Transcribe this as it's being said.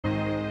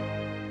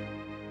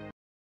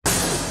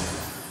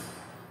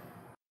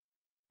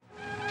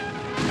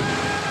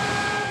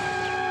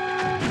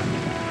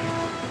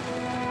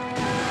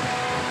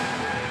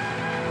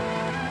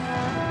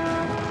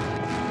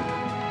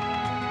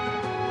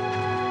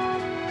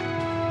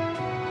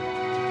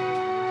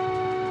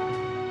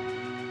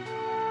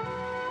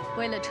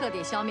为了彻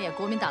底消灭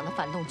国民党的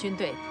反动军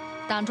队，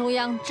党中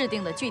央制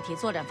定的具体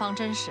作战方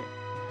针是：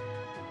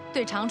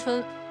对长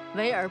春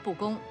围而不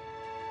攻，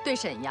对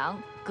沈阳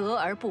隔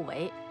而不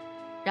围，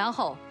然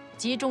后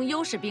集中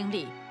优势兵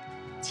力，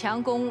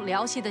强攻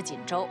辽西的锦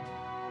州。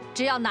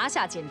只要拿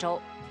下锦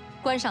州，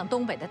关上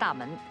东北的大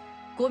门，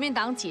国民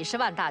党几十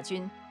万大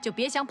军就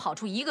别想跑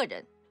出一个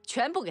人，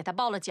全部给他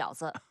包了饺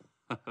子。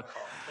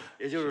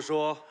也就是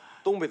说，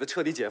东北的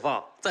彻底解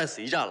放在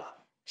此一战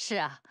了。是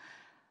啊，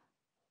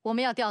我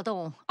们要调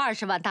动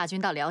20万大军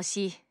到辽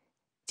西，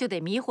就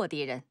得迷惑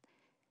敌人，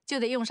就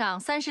得用上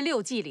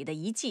36计里的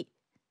一计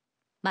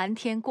——瞒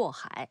天过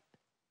海。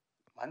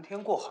瞒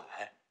天过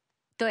海？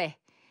对，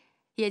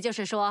也就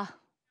是说，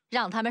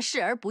让他们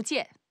视而不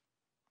见。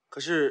可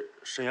是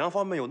沈阳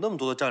方面有那么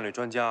多的战略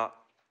专家，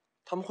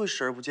他们会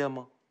视而不见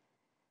吗？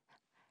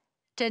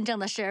真正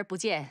的视而不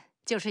见，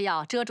就是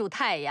要遮住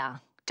太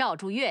阳，罩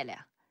住月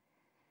亮。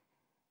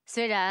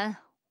虽然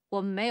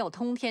我们没有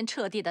通天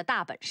彻地的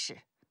大本事，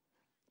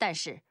但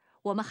是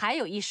我们还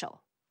有一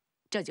手，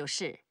这就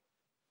是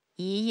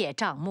一叶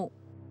障目。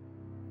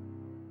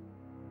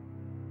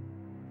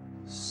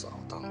扫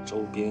荡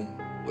周边，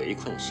围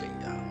困沈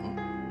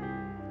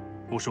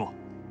阳。吴叔，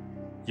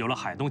有了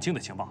海东青的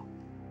情报，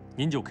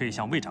您就可以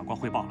向魏长官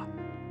汇报了。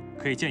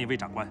可以建议魏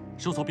长官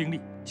收缩兵力，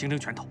形成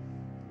拳头，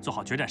做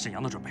好决战沈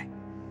阳的准备。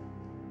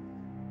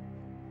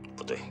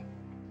不对，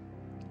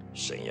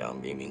沈阳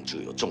明明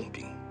只有重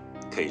兵，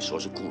可以说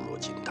是固若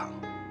金汤。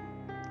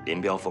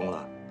林彪疯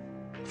了，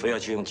非要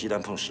去用鸡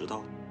蛋碰石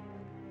头？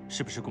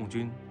是不是共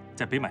军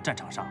在北满战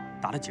场上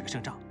打了几个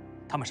胜仗，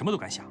他们什么都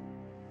敢想？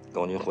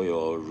共军会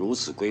有如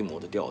此规模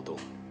的调动，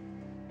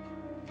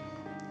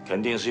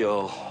肯定是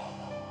有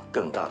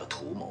更大的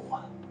图谋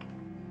啊！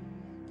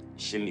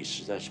心里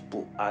实在是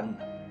不安呢。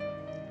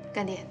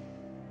干爹，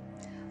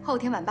后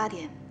天晚8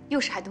点又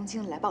是海东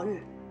青的来报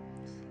日，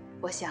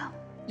我想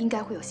应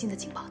该会有新的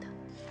情报的。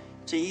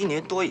这1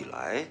年多以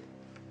来，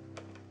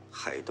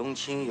海东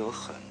青有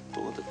很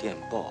多的电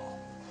报，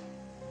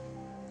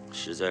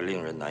实在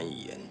令人难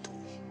以研读。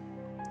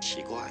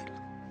奇怪了，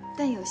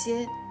但有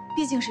些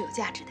毕竟是有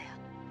价值的呀。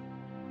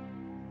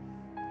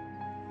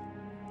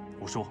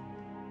吴叔，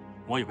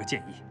我有个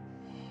建议。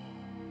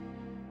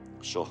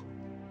说，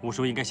吴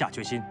叔应该下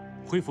决心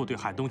恢复对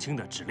海东青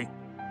的指令。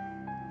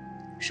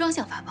双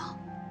向发报，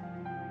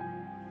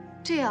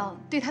这样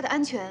对他的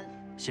安全。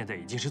现在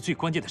已经是最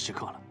关键的时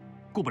刻了，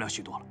顾不了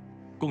许多了。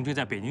共军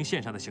在北宁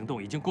线上的行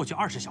动已经过去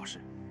20小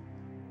时，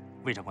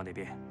魏长官那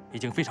边已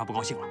经非常不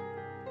高兴了。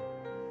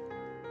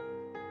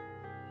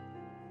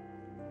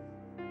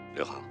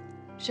刘航，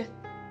是，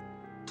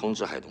通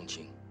知海东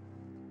青，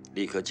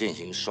立刻进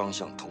行双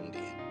向通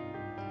联。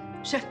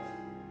是。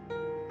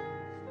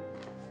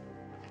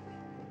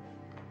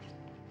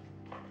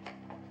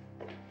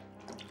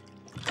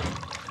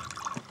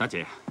大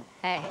姐，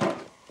哎，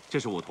这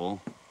是武同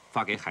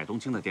发给海东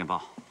青的电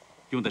报，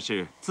用的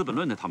是《资本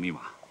论》的套密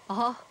码。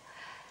哦，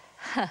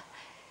呵，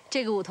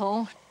这个武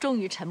同终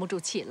于沉不住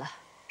气了，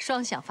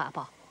双向发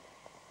报，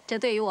这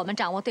对于我们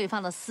掌握对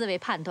方的思维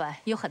判断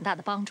有很大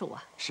的帮助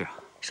啊。是啊，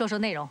说说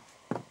内容。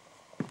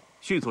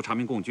迅速查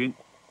明共军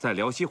在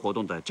辽西活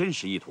动的真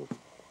实意图。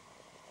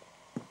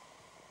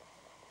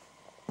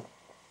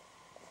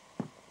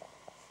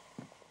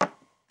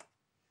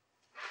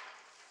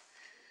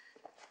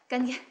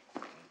干爹，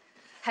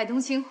海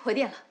东青回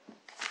电了。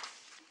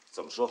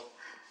怎么说？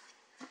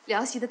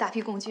辽西的大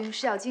批共军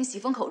是要经喜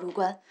峰口入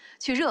关，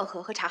去热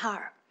河和察哈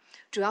尔，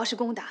主要是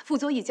攻打傅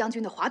作义将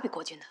军的华北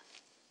国军的。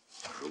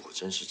如果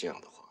真是这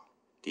样的话，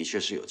的确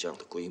是有这样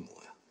的规模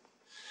呀。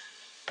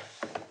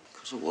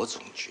可是我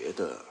总觉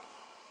得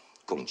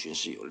共军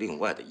是有另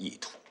外的意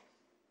图。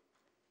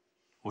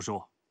吴叔，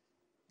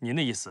您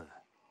的意思？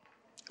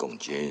共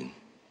军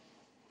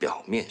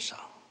表面上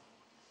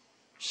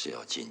是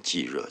要进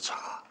冀热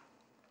察，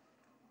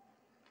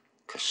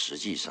可实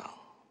际上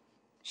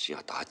是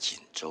要打锦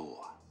州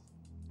啊。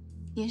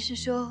您是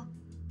说，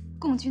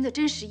共军的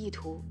真实意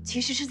图其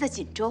实是在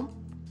锦州？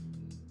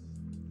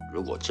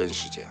如果真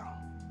是这样，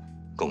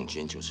共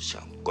军就是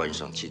想关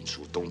上进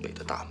出东北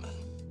的大门，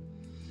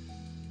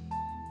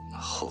那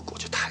后果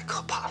就太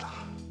可怕了。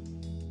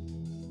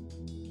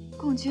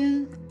共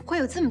军会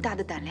有这么大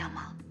的胆量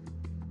吗？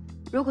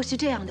如果是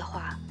这样的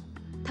话，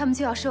他们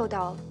就要受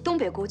到东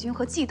北国军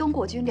和冀东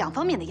国军两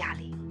方面的压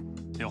力。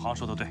柳航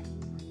说的对，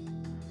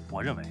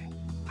我认为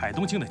海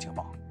东青的情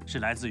报是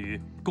来自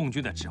于共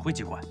军的指挥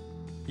机关，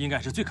应该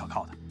是最可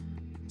靠的。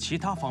其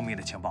他方面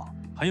的情报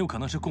很有可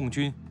能是共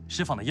军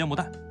释放的烟幕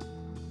弹，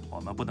我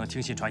们不能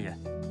听信传言，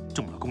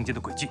中了共军的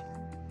诡计。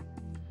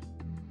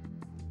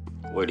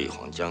卫立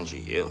煌将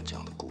军也有这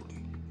样的顾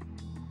虑。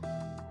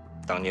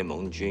当年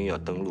盟军要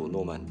登陆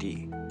诺曼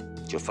底，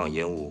就放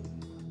烟雾，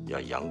要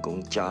佯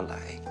攻加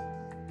莱。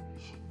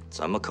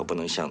咱们可不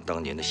能像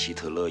当年的希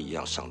特勒一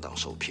样上当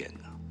受骗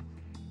呢。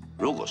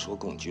如果说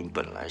共军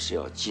本来是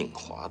要进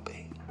华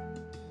北，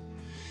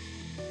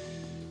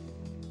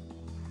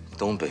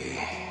东北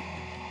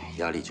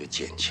压力就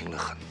减轻了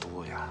很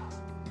多呀。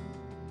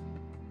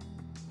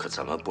可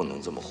咱们不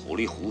能这么糊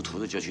里糊涂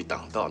的就去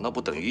挡道，那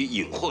不等于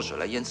引祸水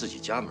来淹自己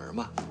家门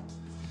吗？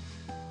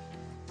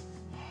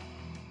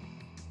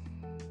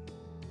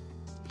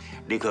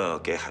立刻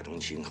给海东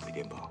青回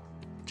电报，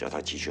叫他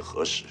急去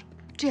核实。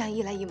这样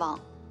一来一往，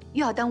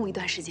又要耽误一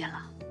段时间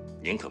了。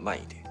宁可慢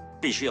一点，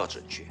必须要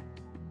准确。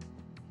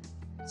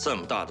这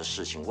么大的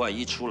事情，万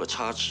一出了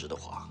差池的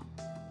话，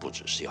不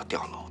只是要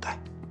掉脑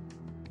袋，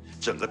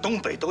整个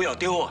东北都要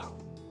丢啊！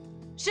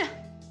是。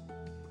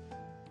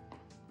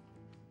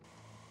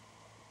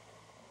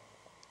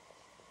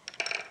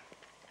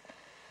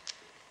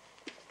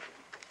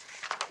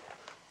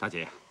大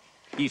姐，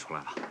译出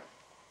来了。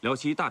辽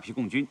西大批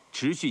共军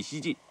持续西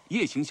进，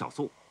夜行小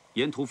宿，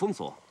沿途封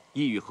锁，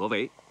意欲何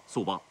为？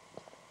速报。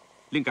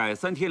另改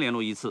3天联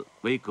络一次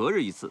为隔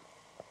日一次，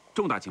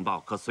重大情报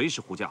可随时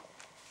呼叫。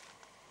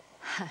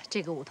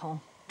这个武通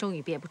终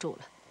于憋不住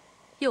了，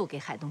又给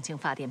海东青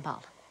发电报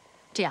了。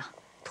这样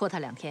拖他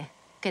2天，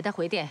给他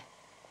回电，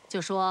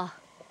就说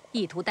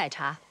意图待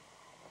查。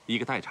一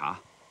个待查，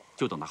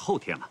就等到后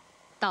天了。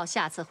到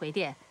下次回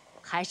电，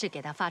还是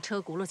给他发车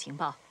轱辘情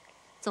报，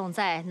总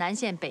在南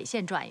线北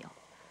线转悠。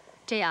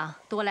这样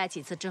多来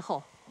几次之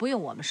后，不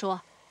用我们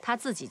说，他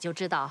自己就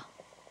知道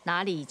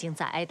哪里已经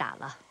在挨打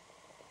了。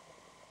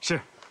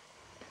是。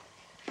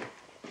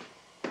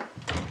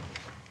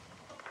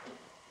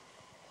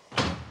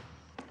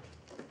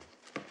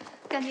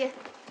干爹，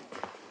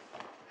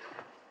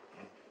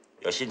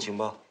有新情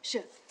报？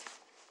是。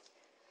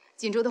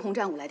锦州的红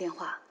战五来电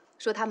话，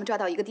说他们抓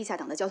到一个地下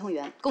党的交通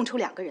员，共出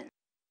2个人，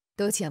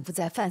都潜伏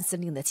在范司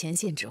令的前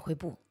线指挥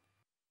部。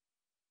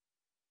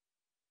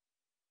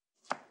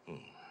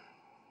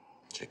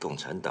这共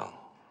产党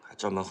还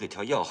专门会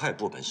挑要害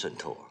部门渗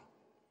透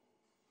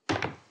啊！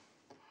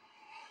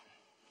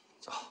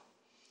走，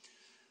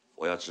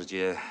我要直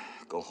接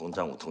跟洪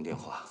战武通电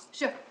话。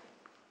是。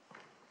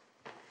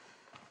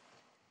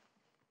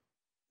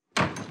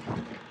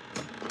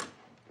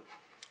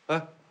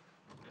哎，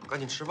赶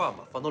紧吃饭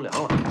吧，饭都凉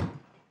了。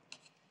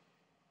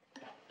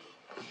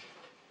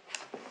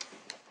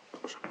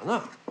什么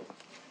呢？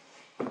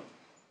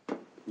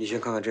你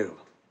先看看这个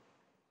吧。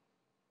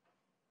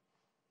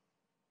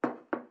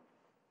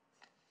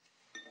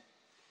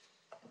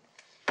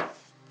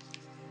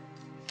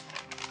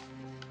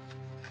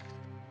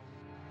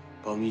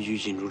保密局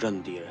锦州站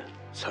的敌人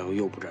采用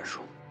诱捕战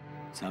术，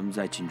咱们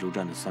在锦州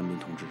站的3名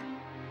同志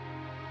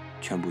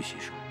全部牺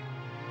牲。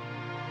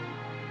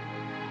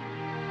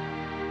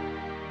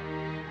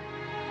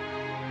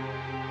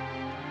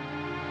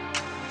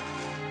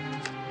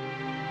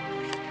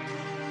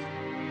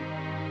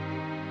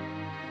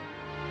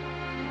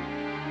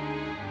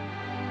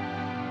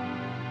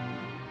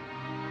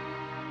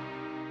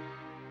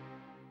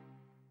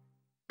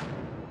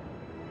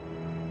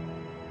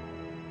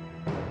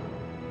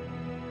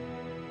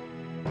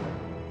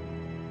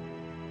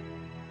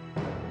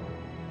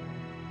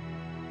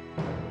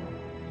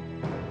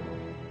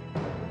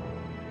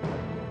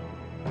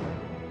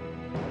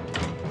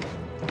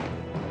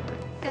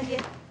干爹，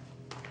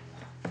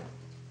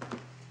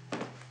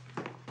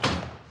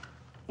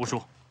吴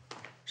叔，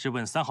是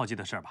问3号机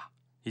的事儿吧？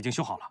已经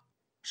修好了，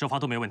收发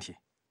都没问题。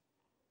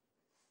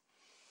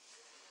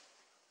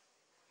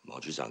毛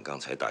局长刚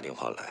才打电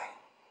话来，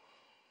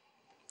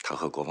他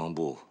和国防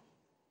部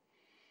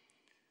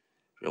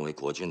认为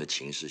国军的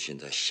情势现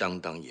在相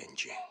当严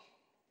峻，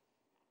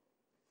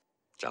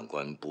长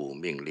官部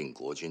命令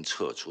国军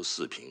撤出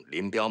四平，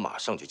林彪马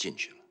上就进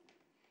去了。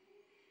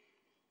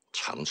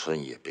长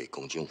春也被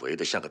共军围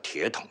得像个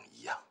铁桶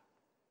一样，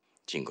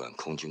尽管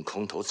空军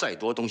空投再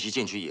多东西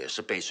进去，也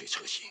是杯水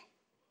车薪。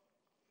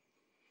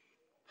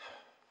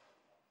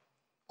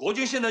国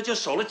军现在就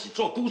守了几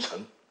座孤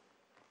城，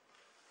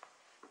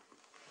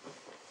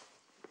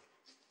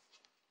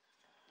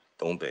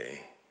东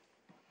北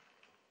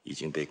已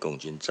经被共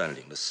军占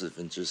领了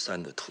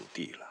3/4的土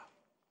地了。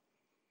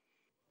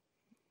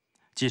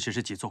即使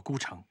是几座孤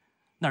城，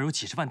那儿有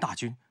几10万大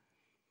军，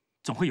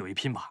总会有一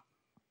拼吧？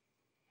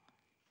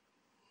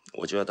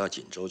我就要到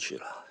锦州去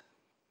了。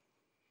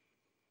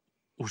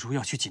吴叔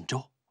要去锦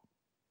州？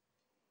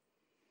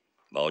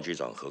毛局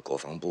长和国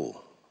防部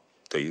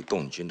对于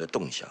共军的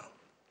动向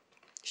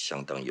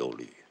相当忧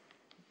虑，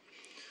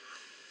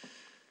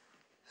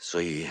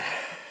所以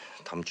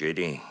他们决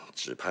定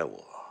指派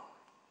我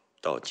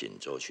到锦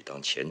州去当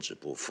前指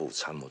部副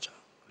参谋长，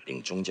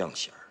领中将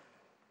衔儿，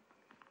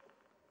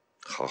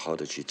好好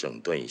的去整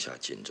顿一下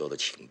锦州的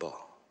情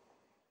报。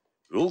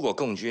如果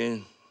共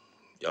军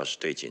要是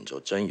对锦州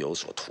真有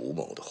所图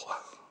谋的话，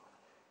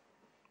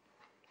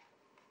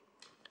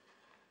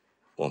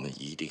我们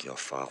一定要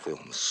发挥我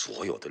们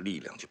所有的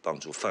力量去帮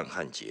助范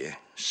汉杰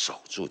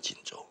守住锦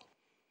州。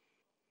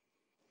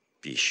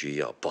必须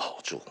要保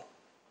住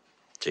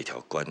这条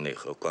关内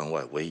和关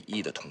外唯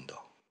一的通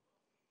道。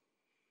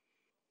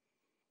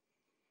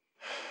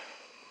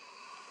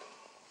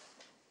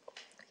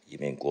以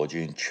免国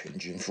军全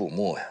军覆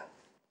没呀！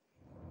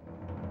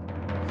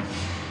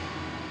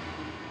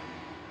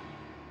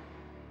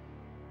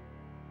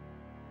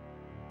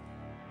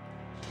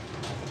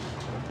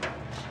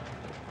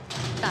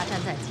大战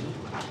在即，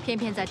偏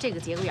偏在这个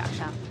节骨眼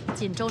上，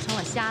锦州成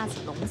了瞎子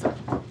聋子。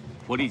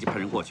我立即派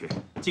人过去，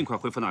尽快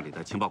恢复那里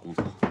的情报工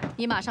作。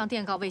你马上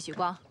电告魏旭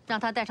光，让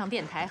他带上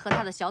电台和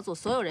他的小组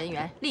所有人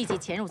员立即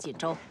潜入锦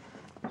州。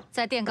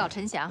再电告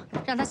陈翔，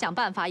让他想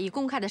办法以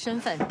公开的身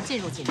份进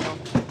入锦州，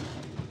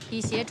以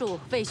协助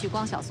魏旭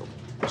光小组。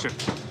是。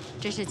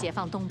这是解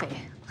放东北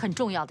很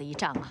重要的一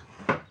仗啊！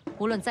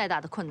无论再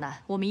大的困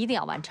难，我们一定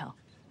要完成。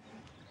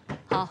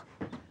好，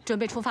准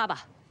备出发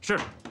吧。是。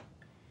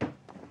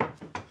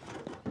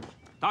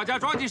大家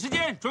抓紧时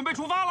间，准备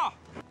出发了。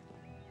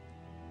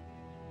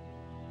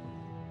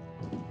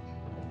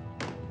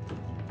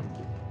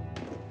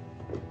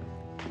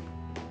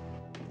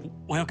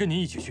我要跟您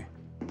一起去。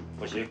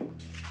不行，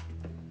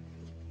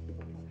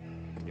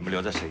你们留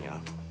在沈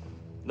阳，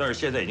那儿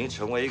现在已经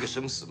成为一个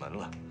生死门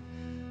了，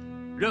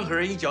任何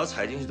人一脚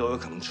踩进去都有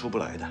可能出不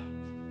来的。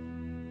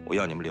我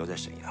要你们留在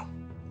沈阳，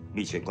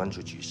密切关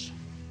注局势。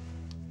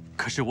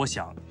可是我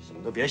想，什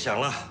么都别想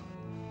了。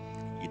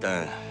一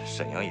旦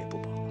沈阳也不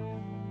保了，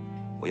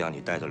我要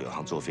你带着柳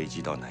航坐飞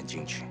机到南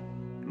京去，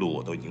路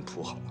我都已经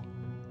铺好了，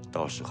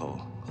到时候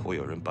会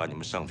有人把你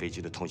们上飞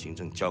机的通行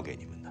证交给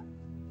你们的。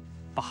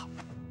爸，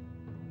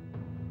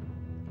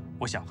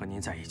我想和您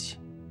在一起，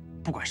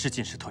不管是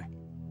进是退。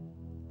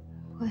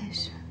我也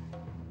是。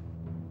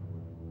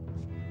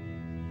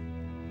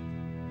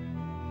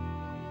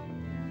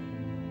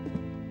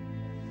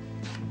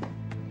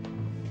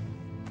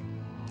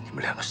你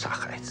们两个傻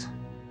孩子，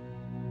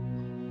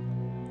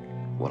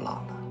我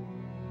老了，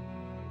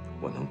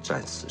我能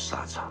战死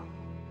沙场，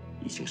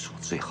已经是我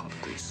最好的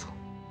归宿。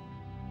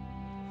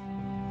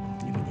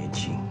你们年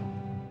轻，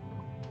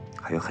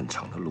还有很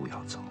长的路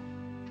要走。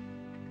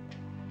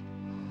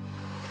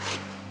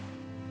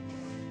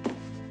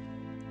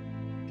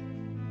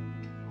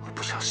我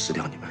不想失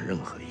掉你们任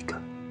何一个。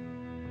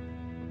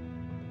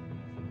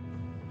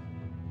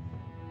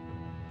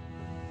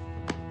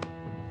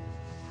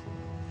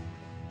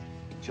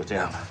就这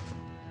样了。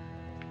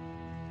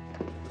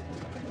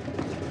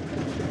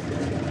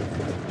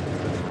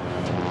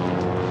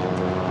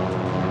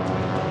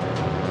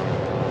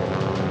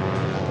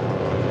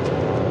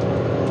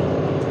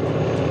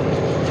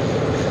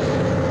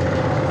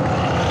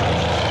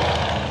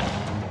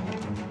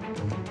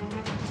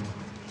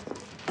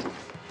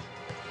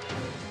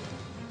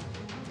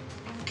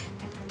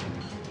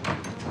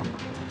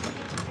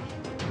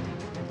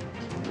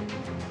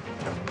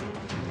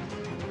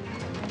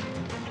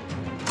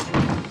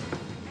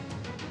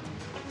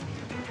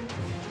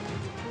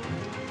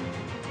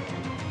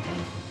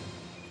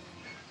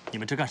你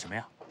们这干什么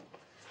呀？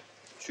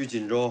去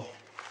锦州。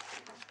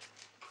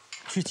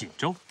去锦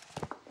州？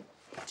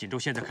锦州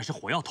现在可是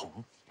火药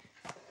桶。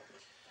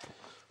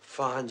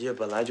范汉杰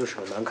本来就是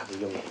个难啃的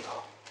硬骨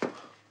头，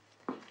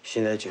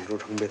现在锦州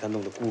城被他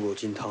弄得固若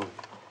金汤，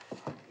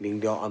明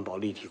标暗保，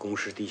立体公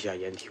示，地下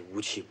掩体，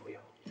无奇不有，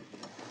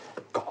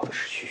搞的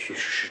是虚虚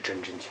实实，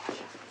真真假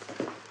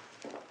假。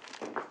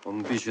我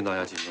们必须拿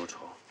下锦州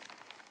城。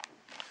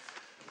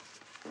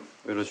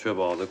为了确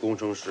保在攻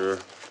城时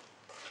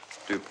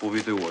不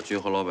必对我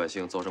军和老百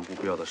姓造成不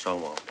必要的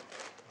伤亡，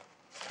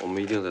我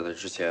们一定在那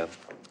之前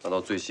拿到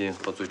最新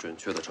和最准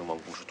确的城防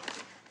故事图。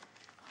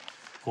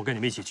我跟你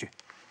们一起去。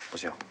不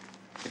行，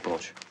你不能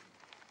去。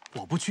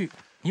我不去，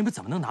你们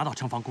怎么能拿到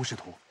城防故事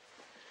图？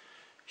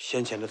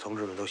先前的同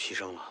志们都牺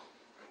牲了，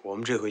我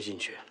们这回进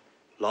去，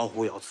老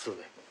虎咬刺猬，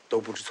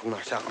都不知从哪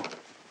儿下口。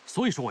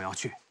所以说我要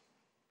去。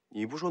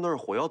你不说那是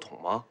火药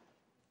桶吗？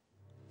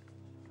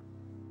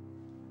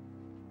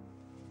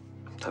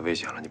太危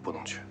险了，你不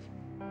能去。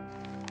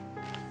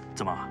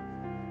怎么？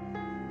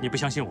你不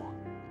相信我？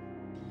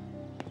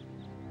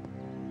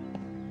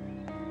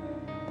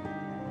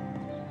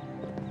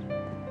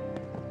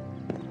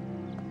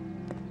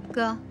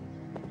哥，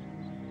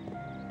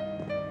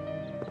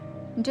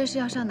你这是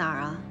要上哪儿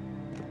啊？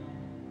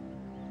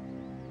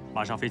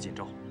马上飞锦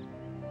州。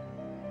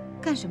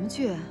干什么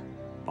去？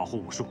保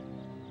护武术。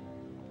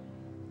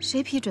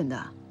谁批准的？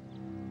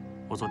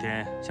我昨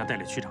天向代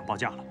理区长报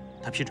价了，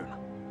他批准了。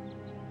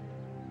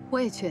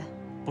我也去。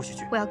不许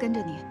去。我要跟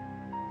着你。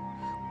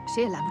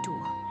谁也拦不住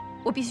我，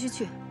我必须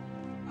去。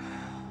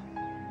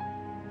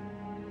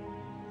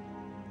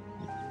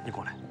你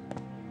过来。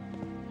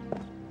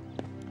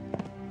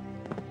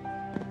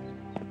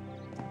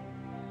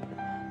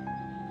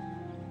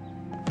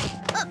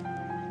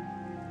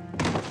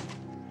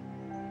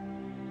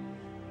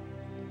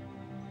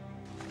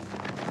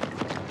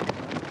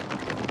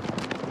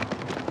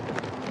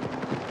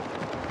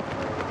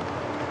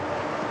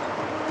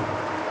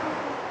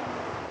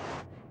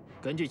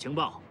根据情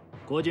报，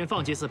国军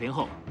放弃四平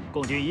后，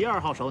共军1、2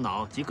号首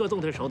脑及各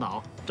纵队首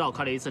脑召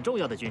开了一次重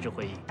要的军事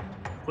会议。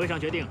会上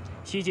决定，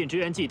西进支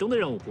援冀东的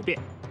任务不变。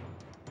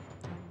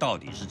到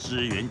底是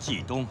支援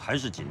冀东还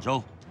是锦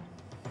州？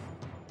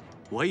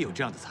我也有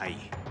这样的猜疑。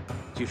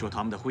据说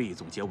他们的会议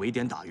总结围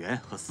点打援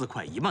和4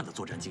快1慢的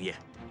作战经验，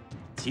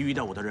其余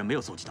的我的人没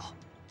有搜集到。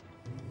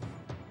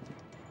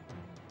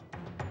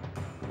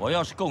我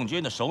要是共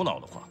军的首脑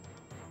的话，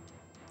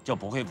就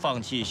不会放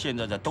弃现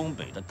在在东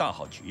北的大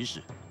好局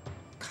势，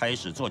开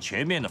始做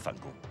全面的反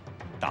攻，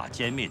打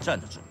歼灭战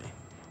的准备。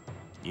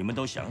你们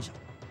都想想，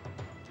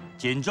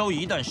锦州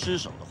一旦失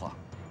守的话，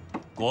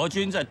国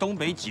军在东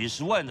北几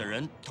十万的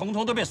人，统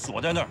统都被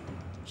锁在那儿，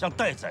像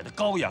待宰的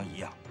羔羊一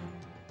样。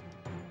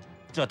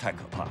这太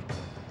可怕了！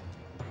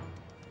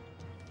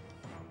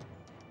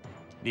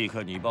立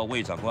刻拟报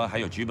魏长官还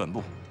有局本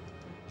部，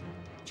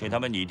请他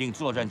们拟定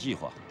作战计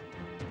划，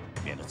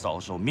免得遭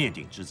受灭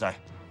顶之灾。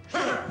是。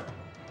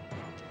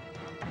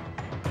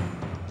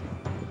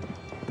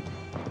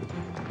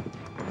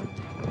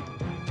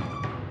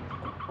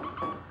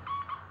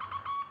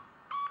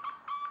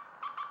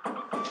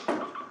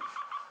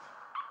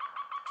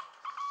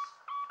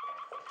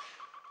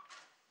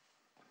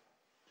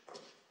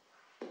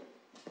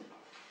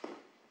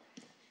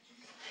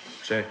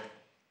谁？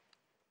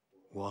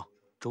我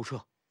周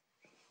彻。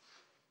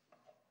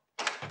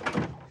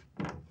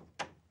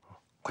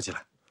快进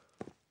来。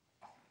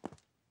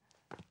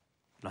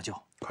老舅，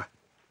快。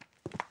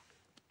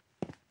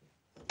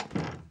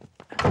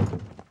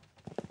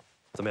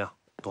怎么样？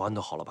都安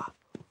顿好了吧？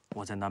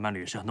我在南满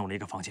旅社弄了一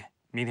个房间，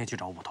明天去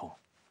找武桐。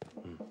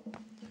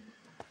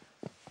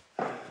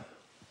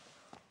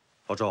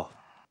老周，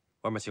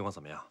外面情况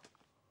怎么样？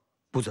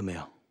不怎么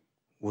样。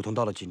武桐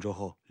到了锦州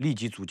后，立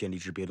即组建了一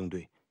支别动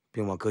队，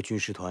并往各军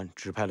师团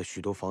指派了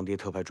许多防谍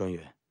特派专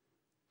员。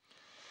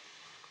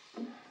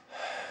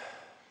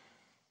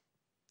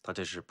他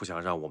这是不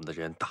想让我们的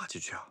人打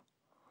进去啊！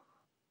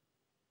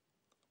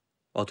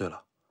哦，对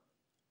了，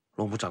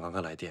龙部长刚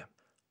刚来电，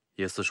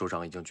叶四首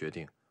长已经决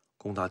定，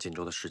攻打锦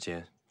州的时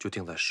间就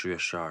定在10月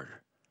12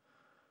日。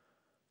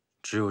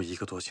只有1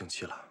个多星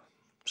期了，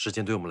时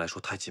间对我们来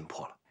说太紧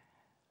迫了。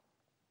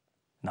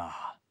那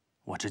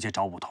我直接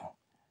找武桐，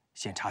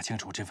先查清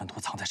楚这份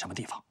图藏在什么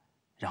地方，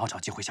然后找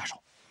机会下手。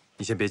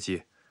你先别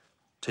急，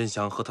陈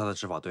翔和他的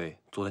执法队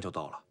昨天就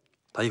到了，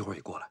他一会儿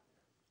也过来，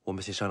我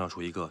们先商量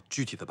出一个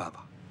具体的办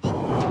法。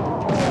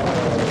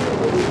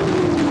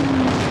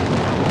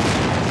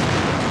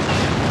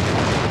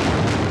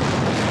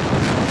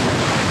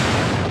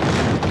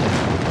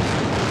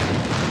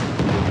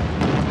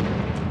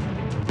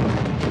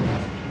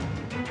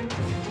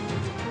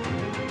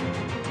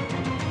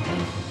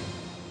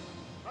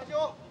阿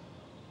九，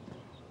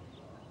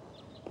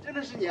真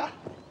的是你啊！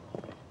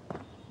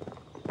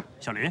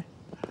小林，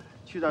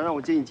区长让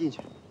我接你进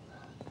去。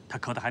他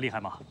咳得还厉害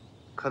吗？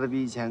咳得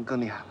比以前更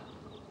厉害了。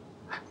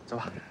来，走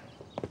吧。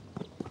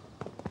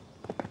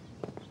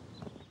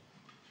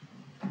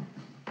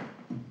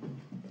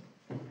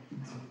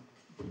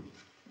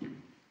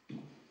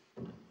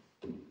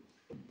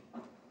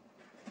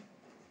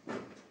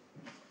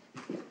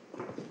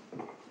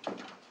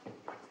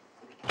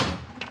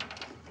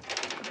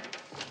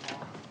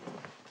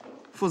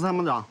副参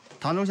谋长，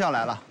唐中校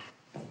来了。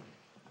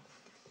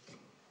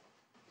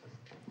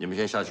你们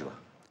先下去吧。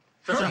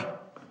是。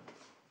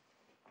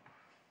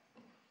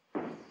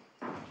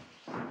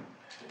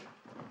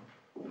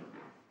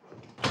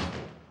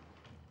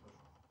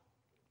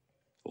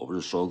我不是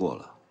说过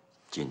了，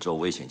锦州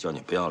危险，叫你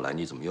不要来，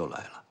你怎么又来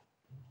了？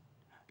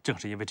正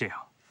是因为这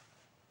样，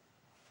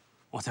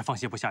我才放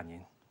心不下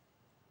您。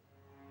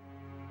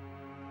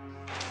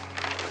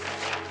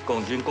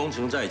共军攻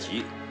城在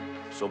即，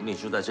说不定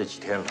就在这几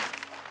天了。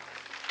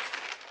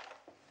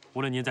无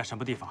论您在什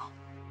么地方，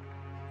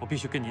我必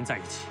须跟您在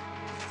一起。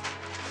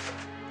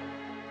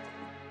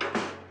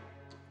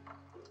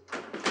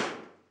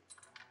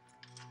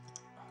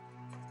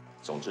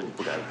总之，你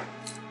不该来。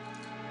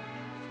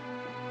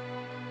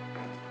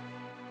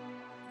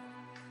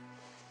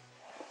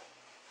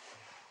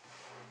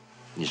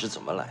你是怎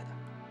么来的？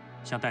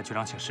向戴局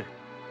长请示，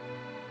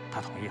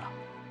他同意了。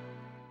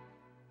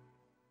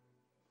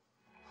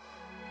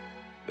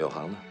柳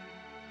航呢？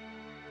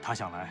他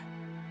想来，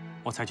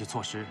我采取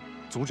措施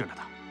阻止了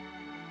他。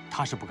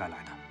他是不该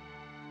来的。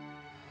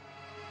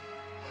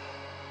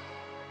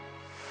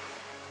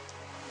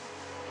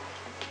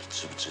你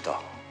知不知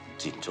道，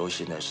锦州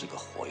现在是个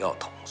火药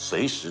桶，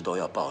随时都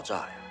要爆炸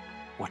呀！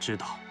我知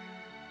道，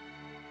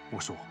吴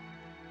叔，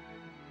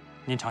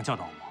您常教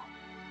导我，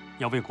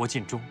要为国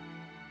尽忠。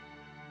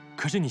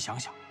可是你想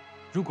想，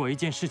如果一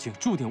件事情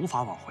注定无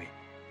法挽回，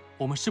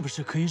我们是不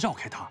是可以绕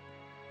开它，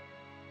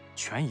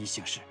权宜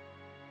行事？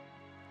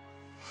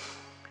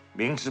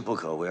明知不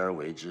可为而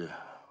为之，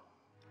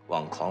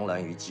枉狂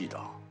澜于既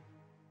倒。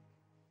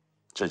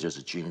这就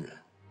是军人，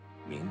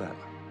明白吗？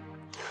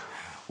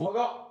报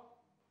告。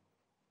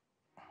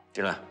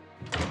进来。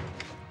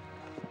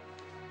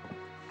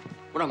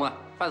吴长官，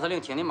范司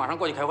令请您马上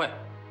过去开会。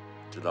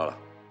知道了。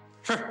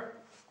是。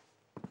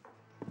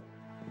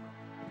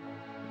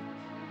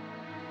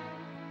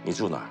你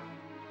住哪儿？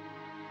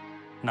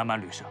南满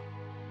旅社。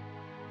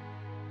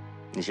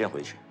你先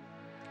回去，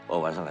我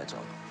晚上来找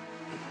你。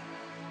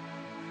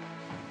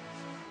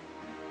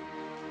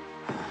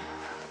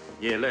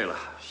你也累了，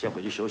先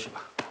回去休息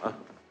吧。啊，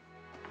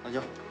老舅，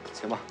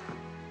请吧。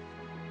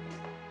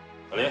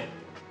小林，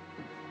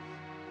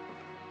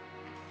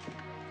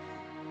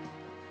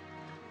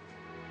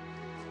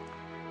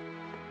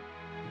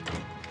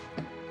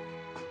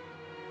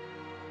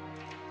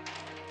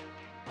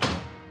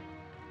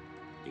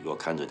你给我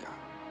看着点，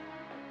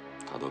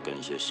他都跟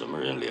一些什么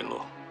人联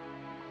络？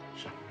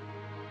是。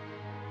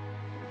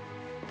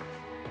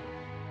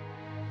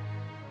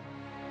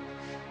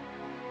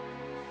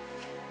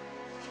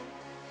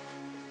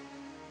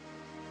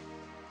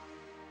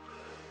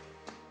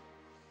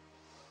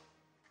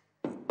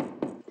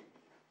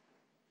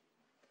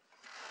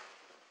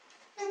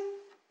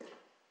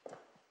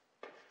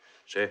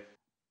谁？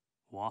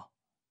我。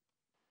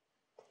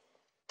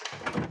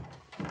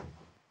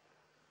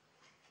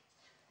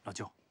老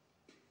舅。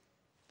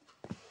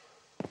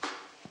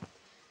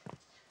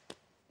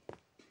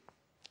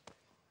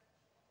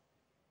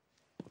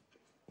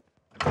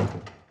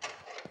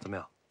怎么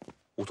样？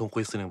梧桐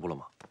回司令部了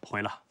吗？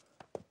回了。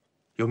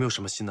有没有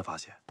什么新的发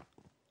现？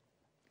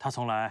他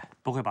从来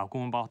不会把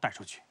公文包带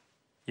出去，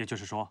也就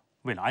是说，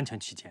为了安全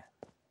起见，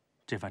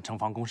这份城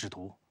防工事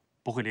图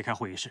不会离开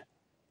会议室。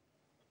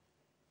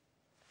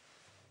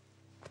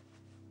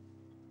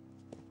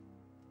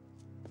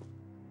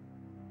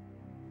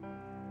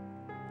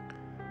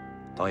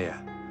 导演，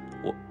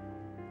我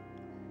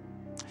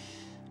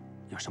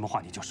有什么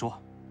话你就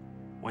说，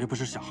我又不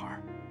是小孩。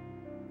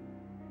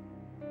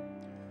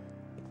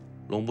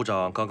龙部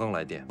长刚刚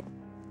来电，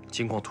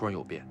情况突然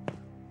有变。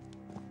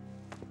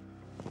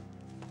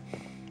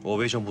我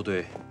卫生部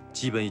队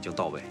基本已经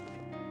到位，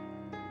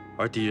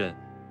而敌人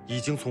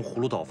已经从葫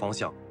芦岛方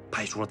向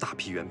派出了大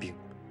批援兵。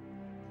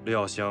刘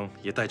耀湘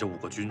也带着5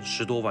个军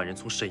10多万人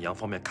从沈阳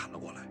方面赶了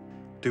过来，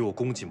对我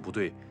攻锦部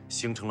队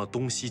形成了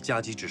东西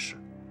夹击之势。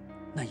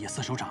 那野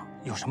司首长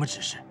有什么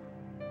指示？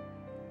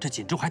这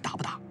锦州还打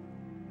不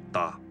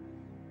打？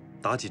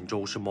打锦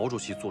州是毛主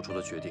席做出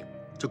的决定，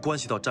这关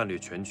系到战略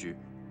全局，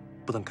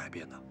不能改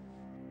变的。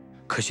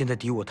可现在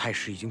敌我态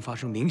势已经发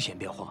生明显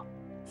变化，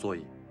所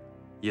以，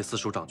野司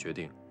首长决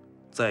定，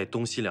在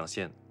东西2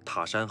线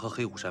塔山和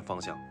黑虎山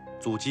方向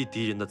阻击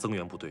敌人的增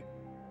援部队，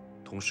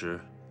同时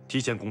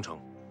提前攻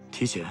城。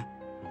提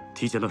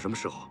前到什么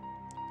时候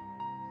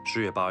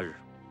？10月8日，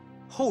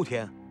后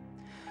天。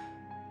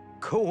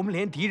 可我们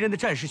连敌人的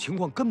战事情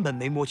况根本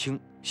没摸清，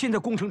现在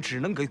攻城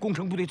只能给攻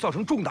城部队造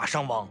成重大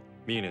伤亡。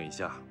命令一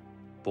下，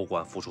不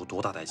管付出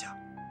多大代价，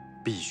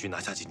必须拿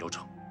下锦州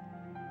城。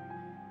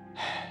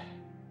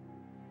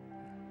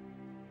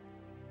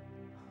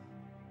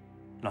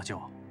老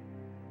舅，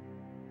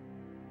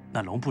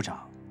那龙部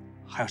长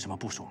还有什么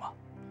部署吗？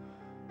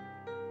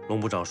龙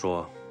部长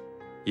说，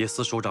野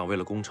司首长为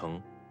了攻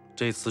城，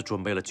这次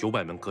准备了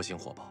900门各型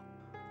火炮，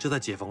这在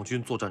解放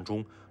军作战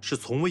中是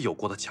从未有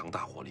过的强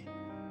大火力。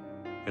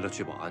 为了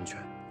确保安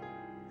全，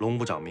龙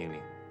部长命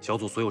令小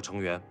组所有成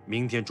员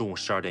明天中午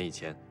12点以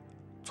前，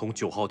从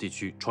9号地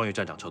区穿越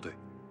战场撤退，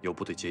由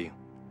部队接应。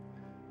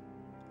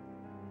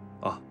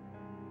啊，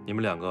你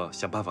们2个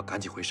想办法赶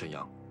紧回沈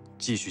阳，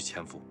继续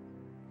潜伏。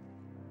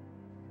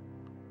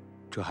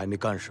这还没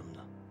干什么呢，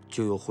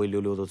就又灰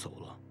溜溜的走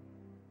了。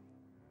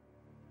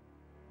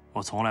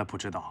我从来不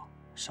知道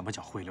什么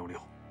叫灰溜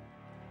溜。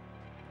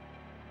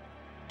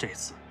这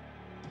次，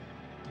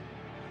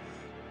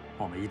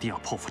我们一定要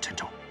破釜沉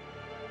舟。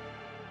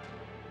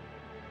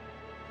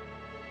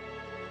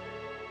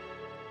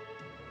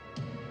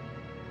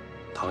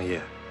 唐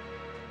爷，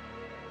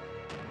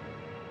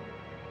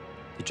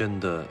你真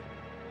的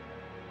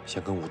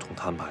想跟武桐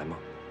摊牌吗？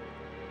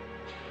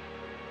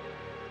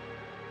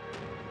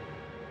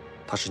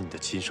他是你的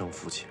亲生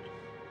父亲，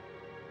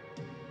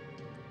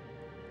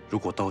如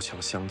果刀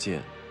枪相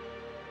见，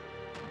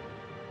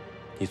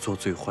你做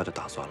最坏的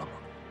打算了吗？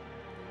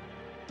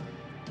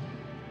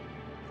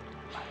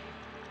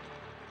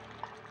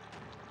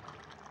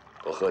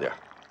多喝点。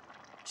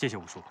谢谢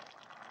武叔。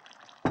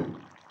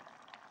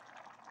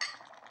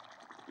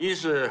 1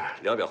是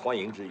聊表欢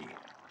迎之意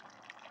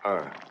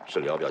，2是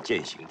聊表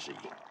践行之意。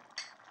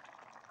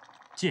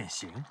践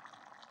行？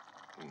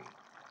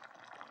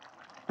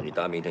你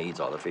搭明天一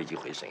早的飞机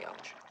回沈阳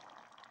去。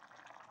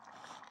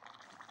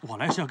我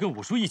来是要跟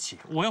武叔一起，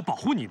我要保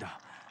护你的。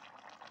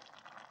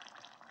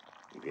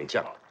你别犟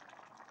了，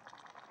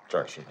这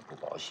儿现在不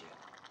保险，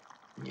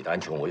你的安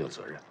全我有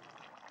责任。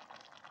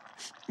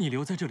你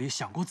留在这里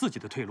想过自己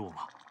的退路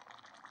吗？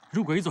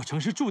如果一座城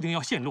市注定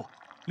要陷落，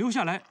留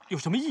下来有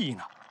什么意义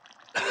呢？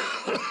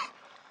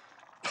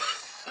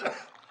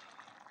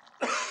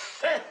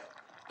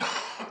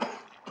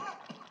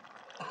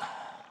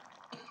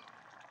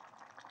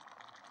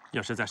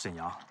 要是在沈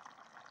阳，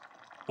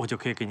我就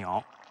可以给你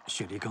熬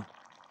雪梨羹。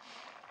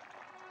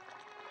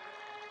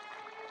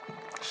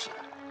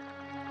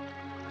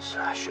是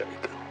啊，雪梨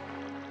羹，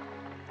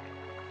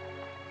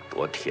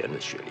多甜的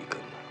雪梨羹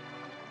啊！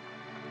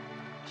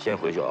先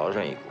回去熬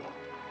上一锅，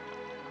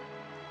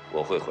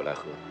我会回来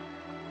喝。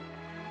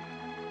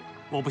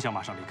我不想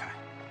马上离开。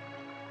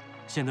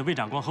现在魏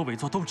长官和委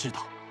座都知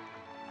道，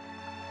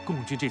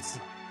共军这次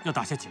要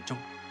打下锦州，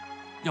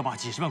要把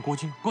几10万国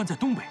军关在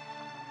东北。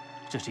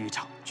 这是一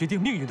场决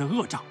定命运的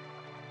恶仗，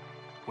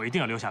我一定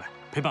要留下来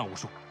陪伴武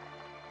叔。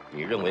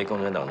你认为共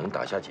产党能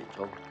打下锦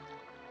州？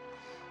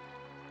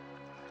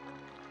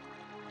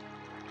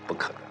不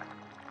可能。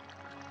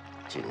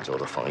锦州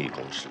的防御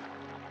工事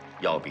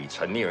要比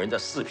成年人的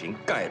4瓶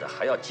盖的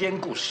还要坚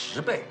固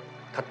10倍，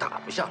他打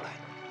不下来。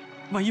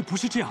万一不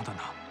是这样的呢？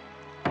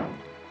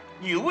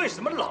你为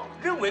什么老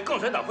认为共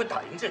产党会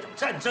打赢这场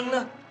战争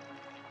呢？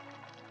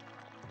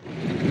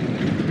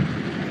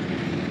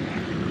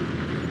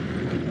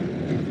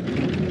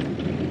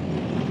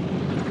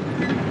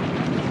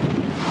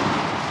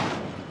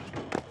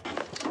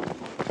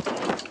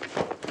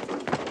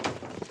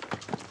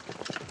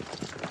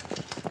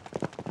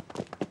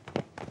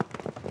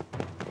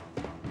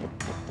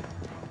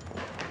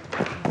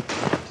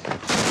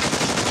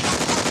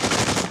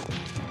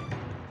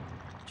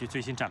据最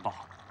新战报，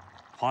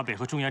华北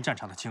和中原战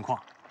场的情况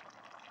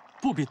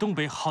不比东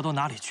北好到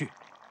哪里去。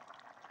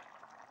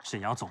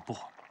沈阳总部，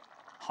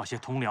好些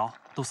同僚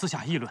都私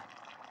下议论，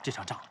这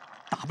场仗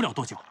打不了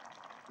多久。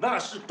那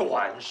是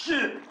短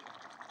视。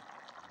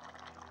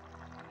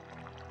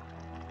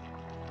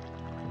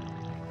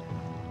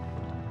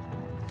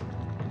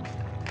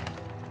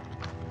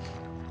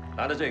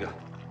拿着这个，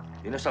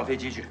明天上飞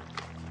机去。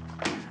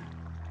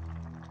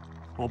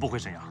我不回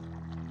沈阳，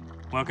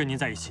我要跟您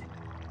在一起。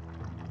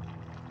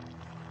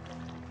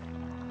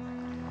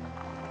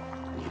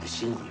你的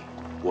心意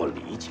我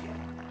理解，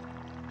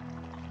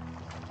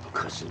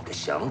可是你的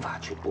想法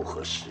却不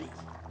合时宜。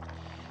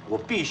我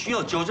必须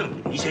要纠正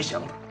你的一些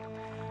想法。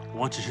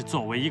我只是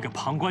作为一个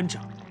旁观者，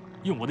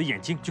用我的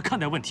眼睛去看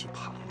待问题。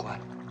旁观？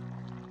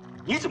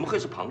你怎么会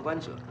是旁观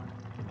者呢？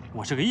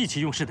我是个意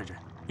气用事的人，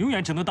永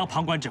远只能当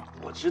旁观者。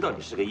我知道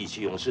你是个意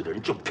气用事的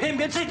人，就偏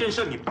偏这件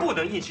事你不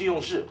能意气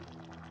用事。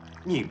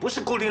你不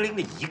是孤零零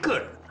的一个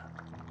人啊，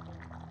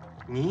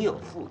你有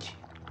父亲，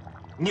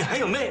你还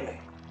有妹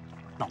妹。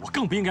那我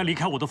更不应该离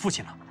开我的父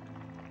亲了。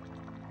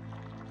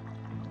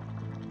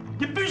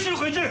你必须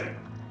回去。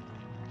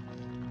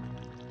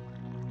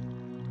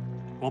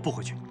我不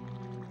回去。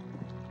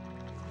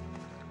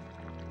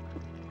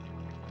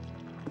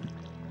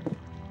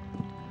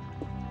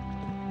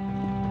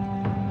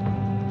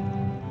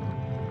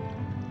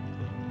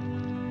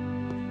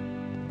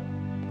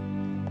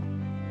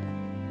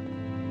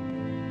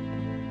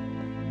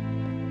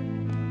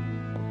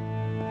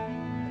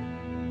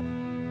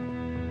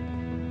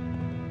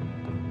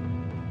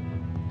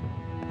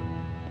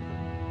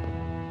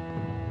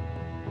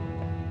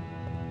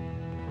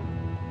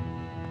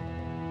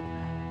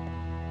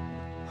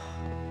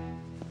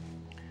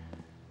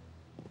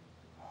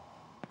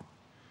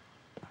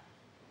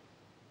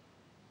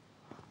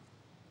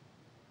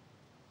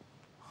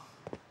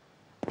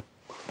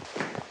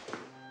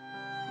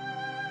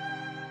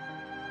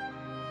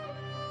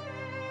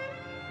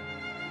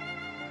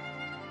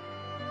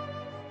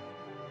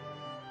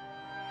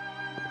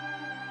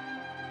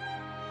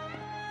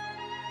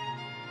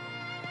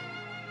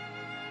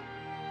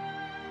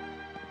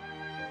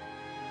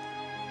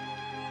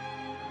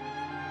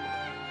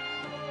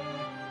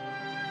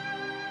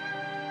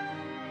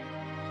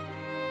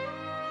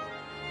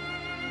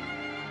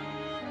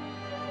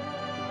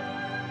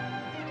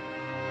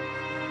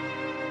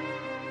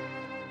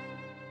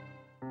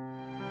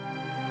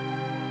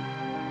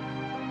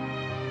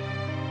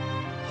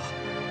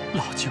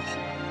老舅，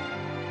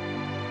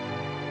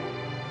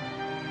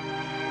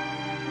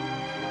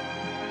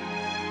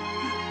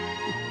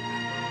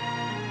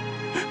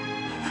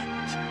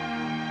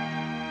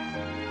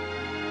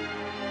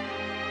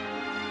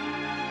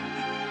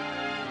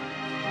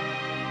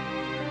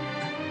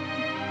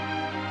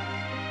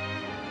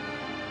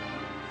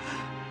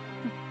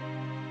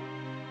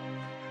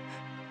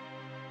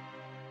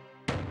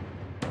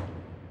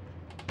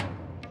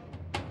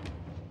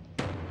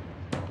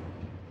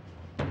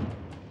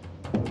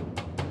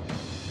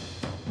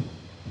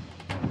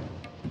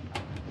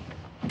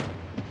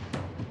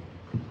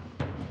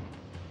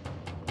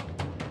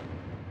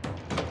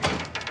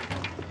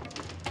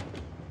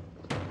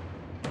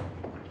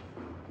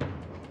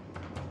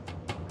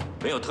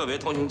没有特别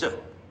通行证，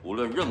无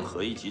论任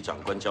何一级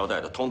长官交代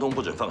的，通通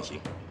不准放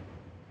行。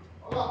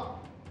报告，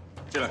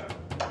进来。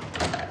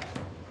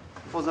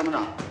副参谋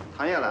长，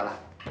谭爷来了。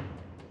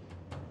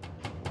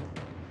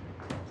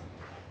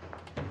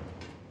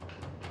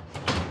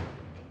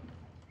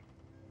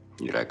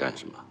你来干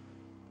什么？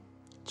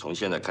从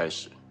现在开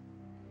始，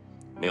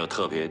没有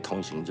特别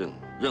通行证，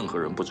任何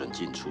人不准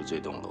进出这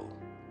栋楼。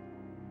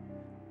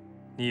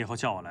你以后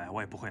叫我来，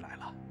我也不会来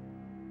了。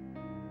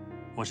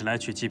我是来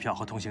取机票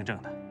和通行证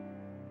的。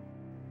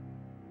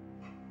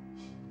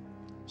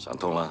想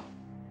通了？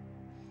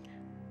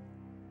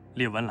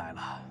列文来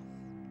了，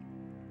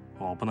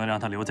我不能让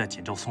他留在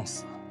锦州送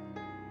死。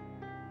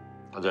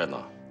他在哪？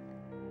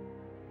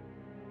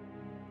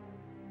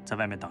在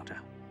外面等着。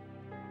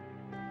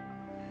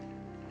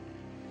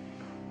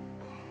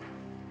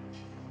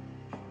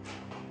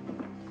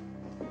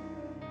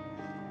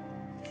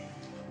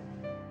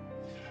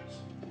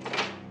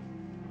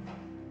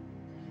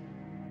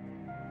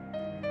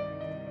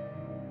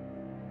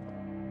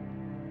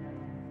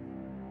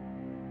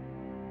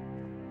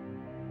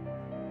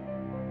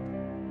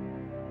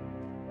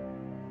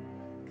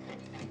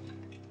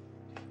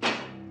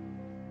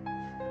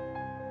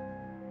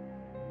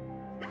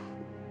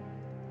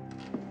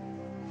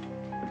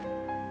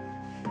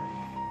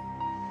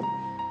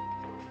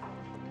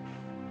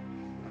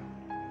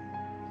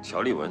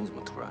乔丽文怎么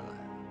突然来？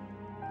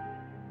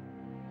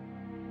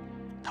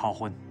逃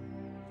婚。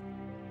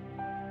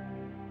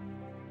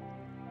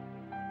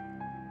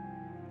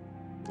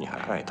你还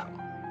爱她吗？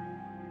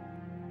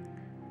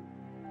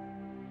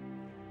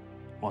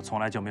我从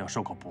来就没有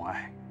受过不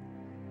爱。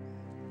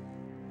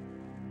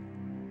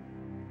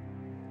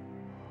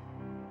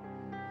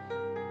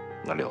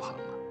那廖航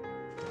呢？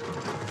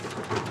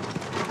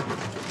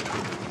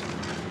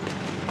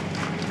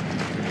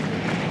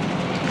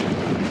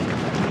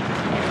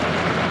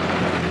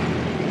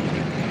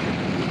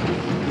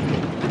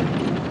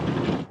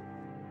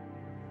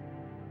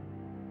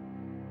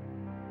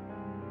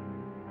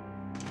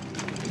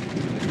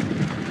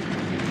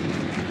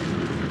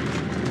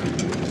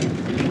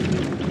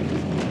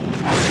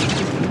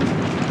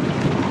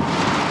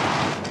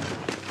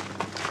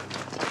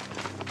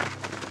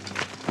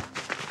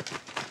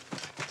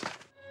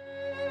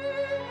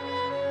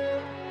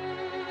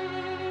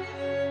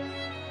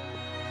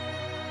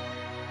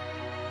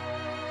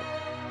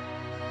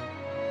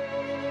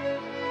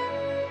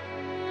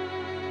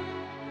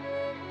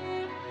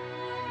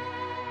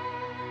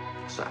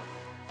算了，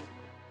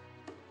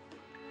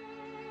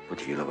不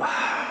提了吧。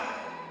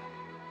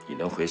你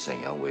能回沈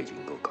阳，我已经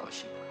够高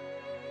兴了。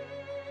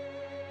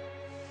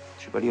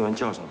去把丽文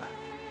叫上来，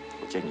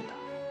我见见她。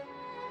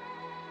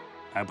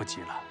来不及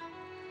了，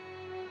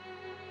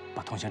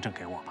把通行证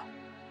给我吧。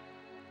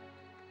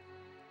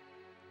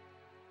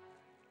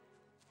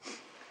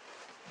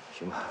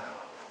行吧。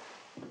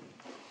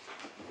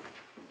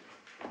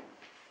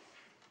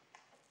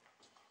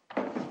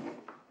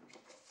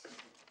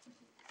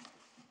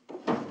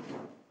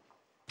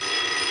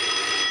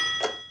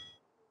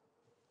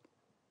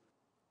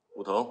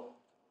吴头，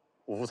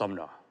吴副参谋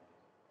长，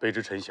得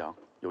知陈翔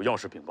有要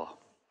事禀报。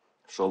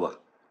说吧。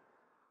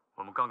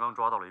我们刚刚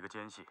抓到了一个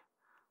奸细，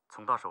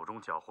从他手中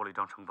缴获了一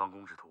张城防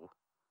工事图。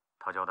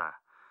他交代，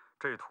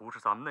这图是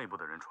咱们内部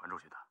的人传出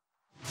去的。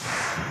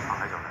他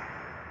还交代，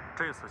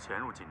这次潜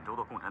入锦州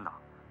的共产党，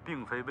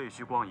并非魏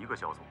虚光一个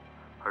小组，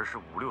而是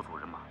5、6组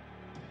人马。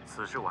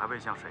此事我还未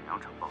向沈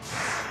阳呈报，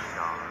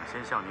想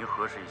先向您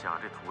核实一下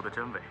这图的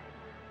真伪。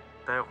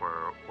待会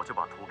儿我就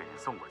把图给您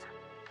送过去。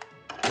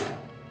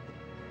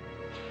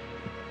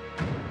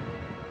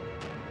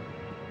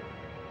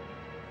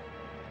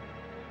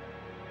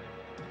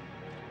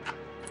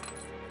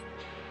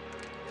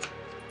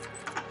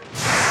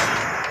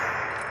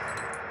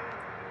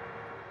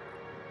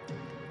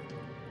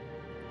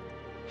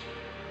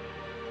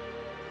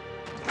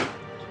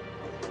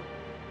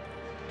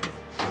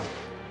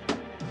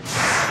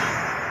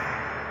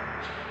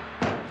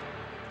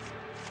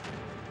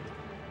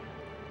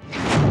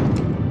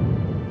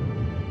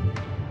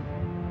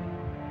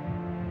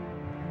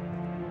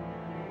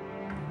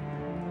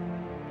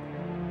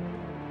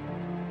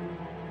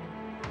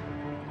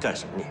干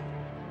什么你？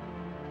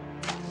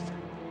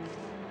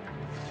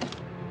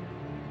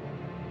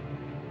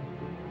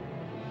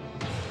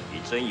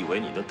你真以为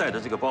你能带着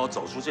这个包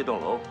走出这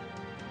栋楼？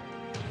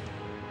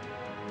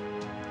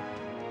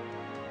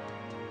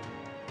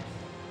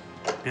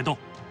别动！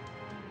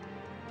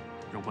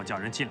如果叫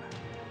人进来，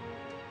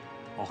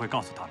我会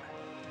告诉他们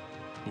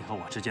你和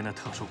我之间的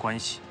特殊关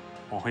系。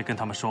我会跟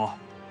他们说，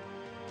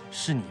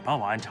是你把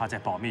我安插在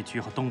保密局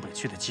和东北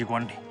区的机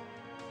关里，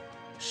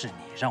是你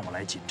让我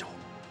来锦州。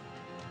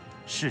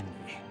是你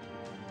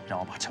让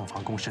我把城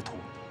防工事图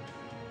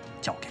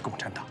交给共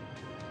产党。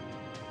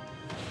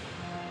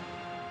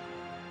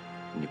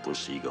你不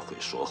是一个会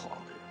说谎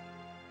的人。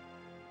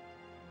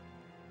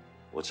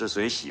我之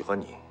所以喜欢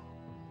你，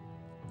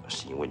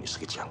是因为你是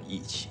个讲义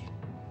气、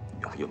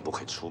永远不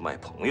会出卖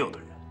朋友的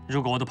人。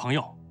如果我的朋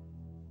友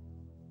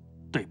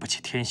对不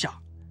起天下，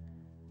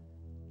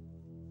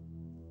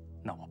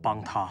那我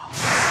帮他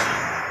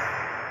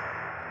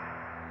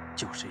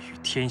就是与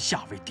天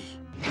下为敌。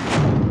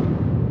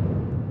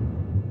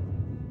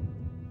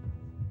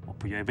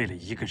不愿为了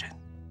一个人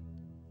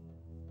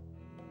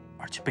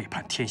而去背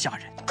叛天下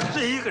人。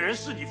这一个人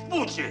是你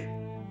父亲。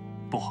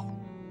不，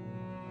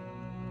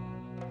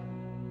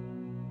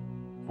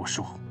吴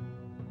叔，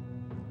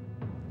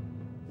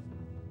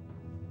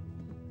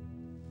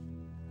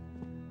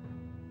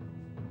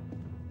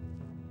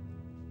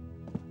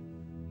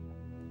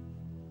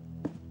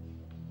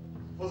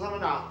副参谋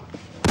长。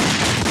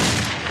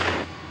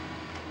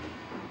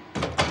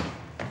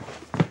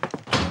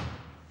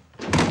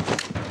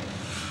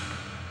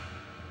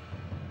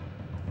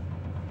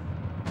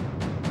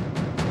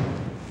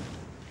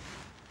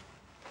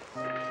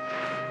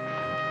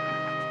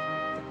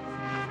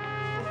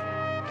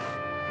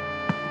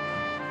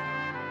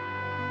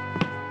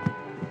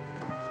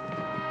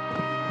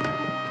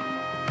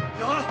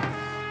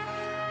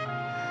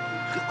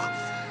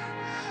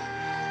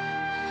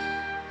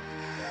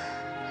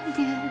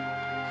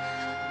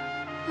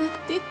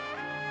爹，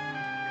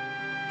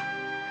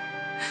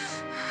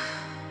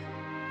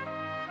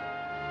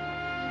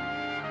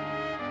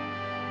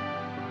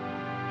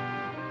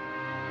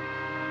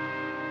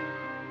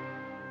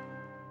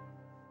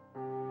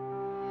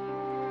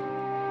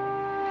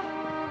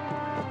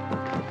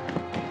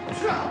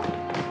去啊！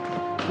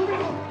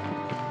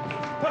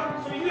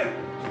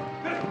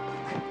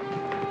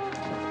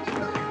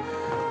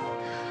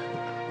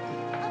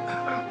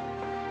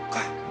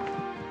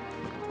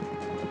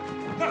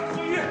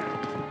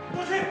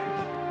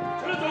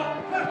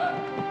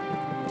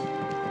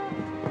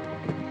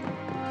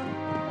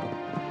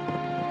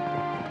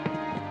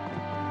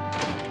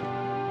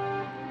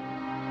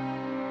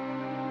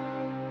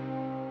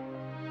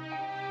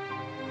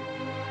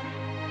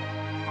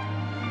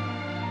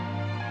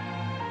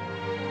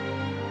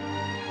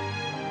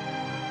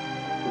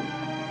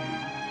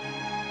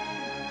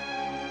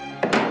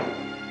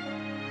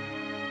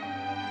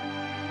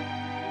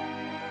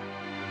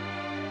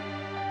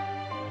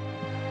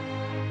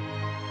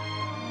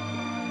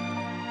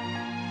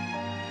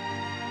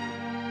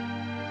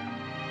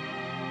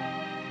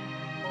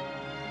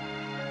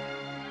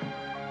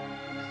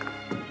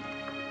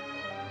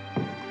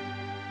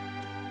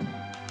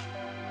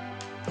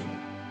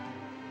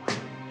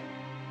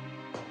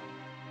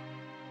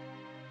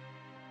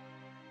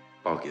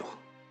给我。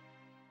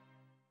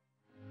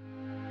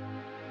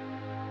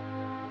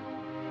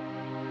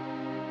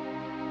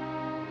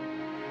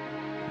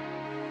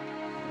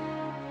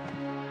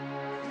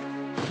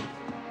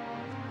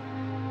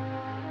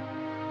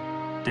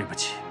对不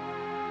起，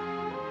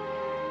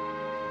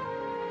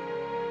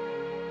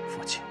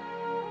父亲。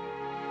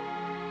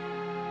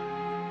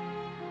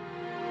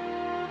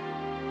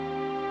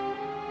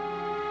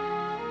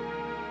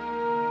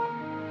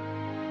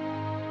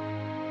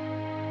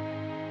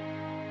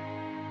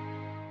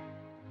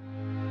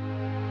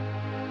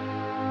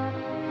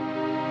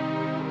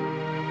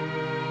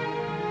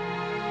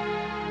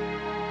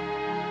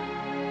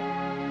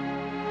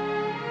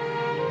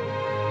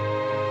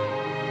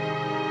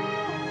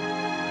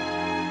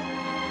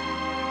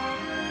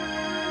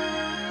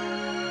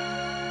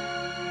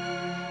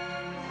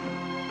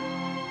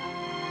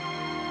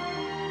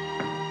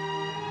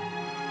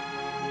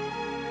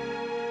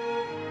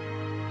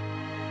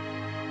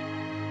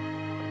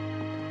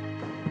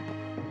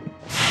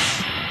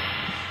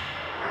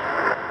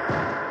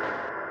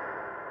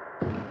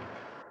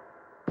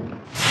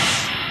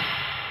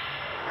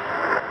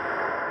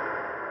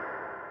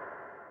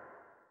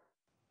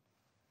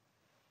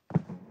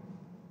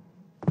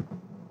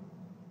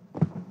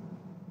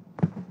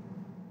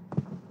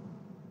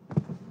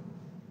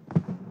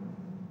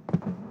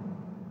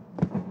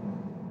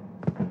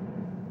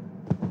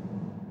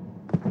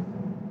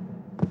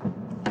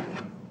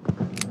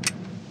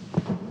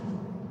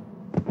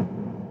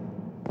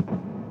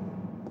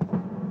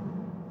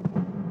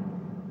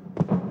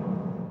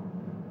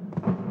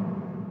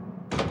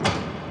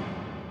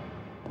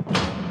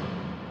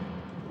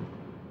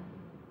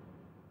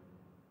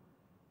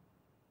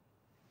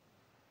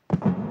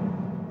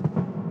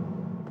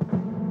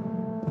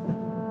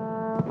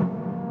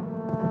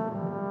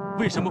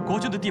为什么国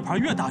军的地盘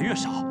越打越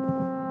少？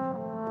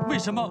为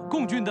什么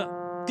共军的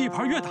地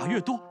盘越打越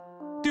多？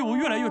队伍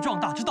越来越壮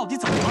大，这到底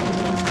怎么了？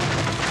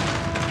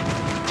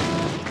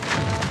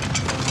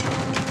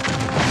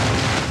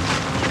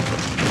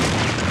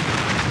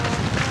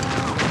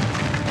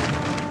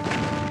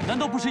难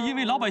道不是因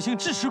为老百姓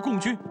支持共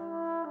军，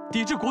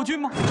抵制国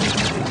军吗？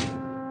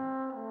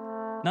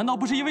难道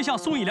不是因为像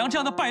宋义良这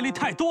样的败类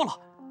太多了，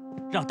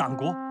让党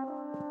国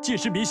尽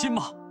失民心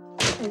吗？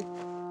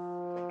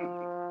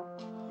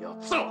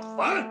造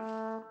反！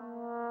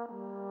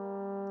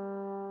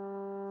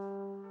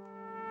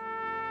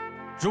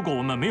如果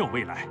我们没有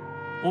未来，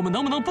我们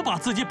能不能不把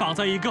自己绑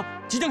在一个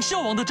即将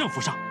消亡的政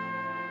府上？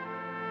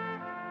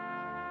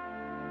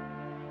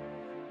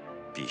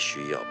必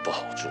须要保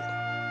住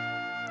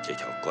这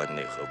条关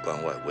内和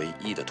关外唯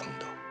一的通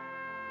道，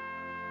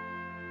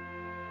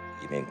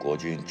以免国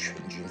军全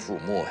军覆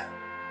没呀！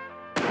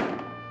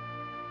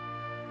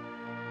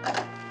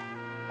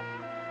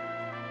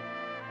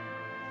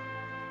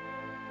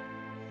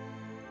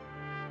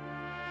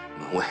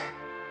门卫，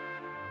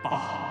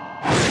报。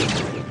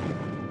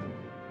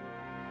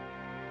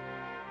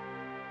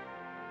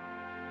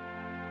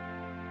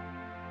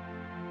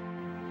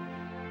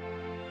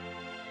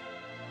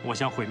我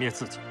想毁灭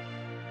自己，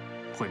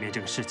毁灭这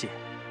个世界。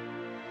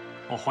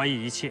我怀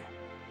疑一切，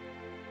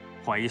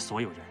怀疑所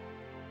有人，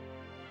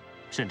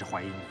甚至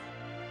怀疑你。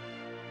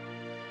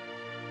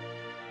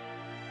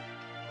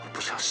我不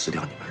想失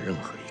掉你们任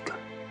何一个。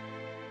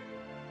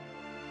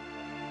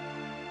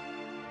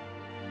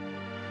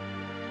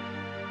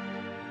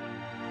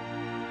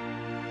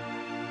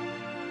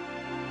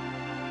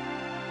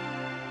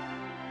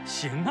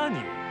行啊你，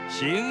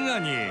行啊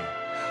你，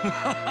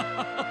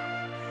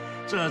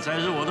这才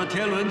是我的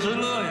天伦之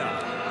乐呀！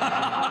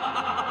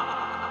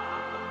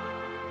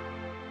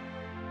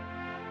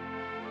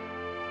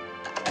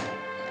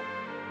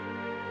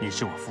你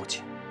是我父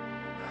亲，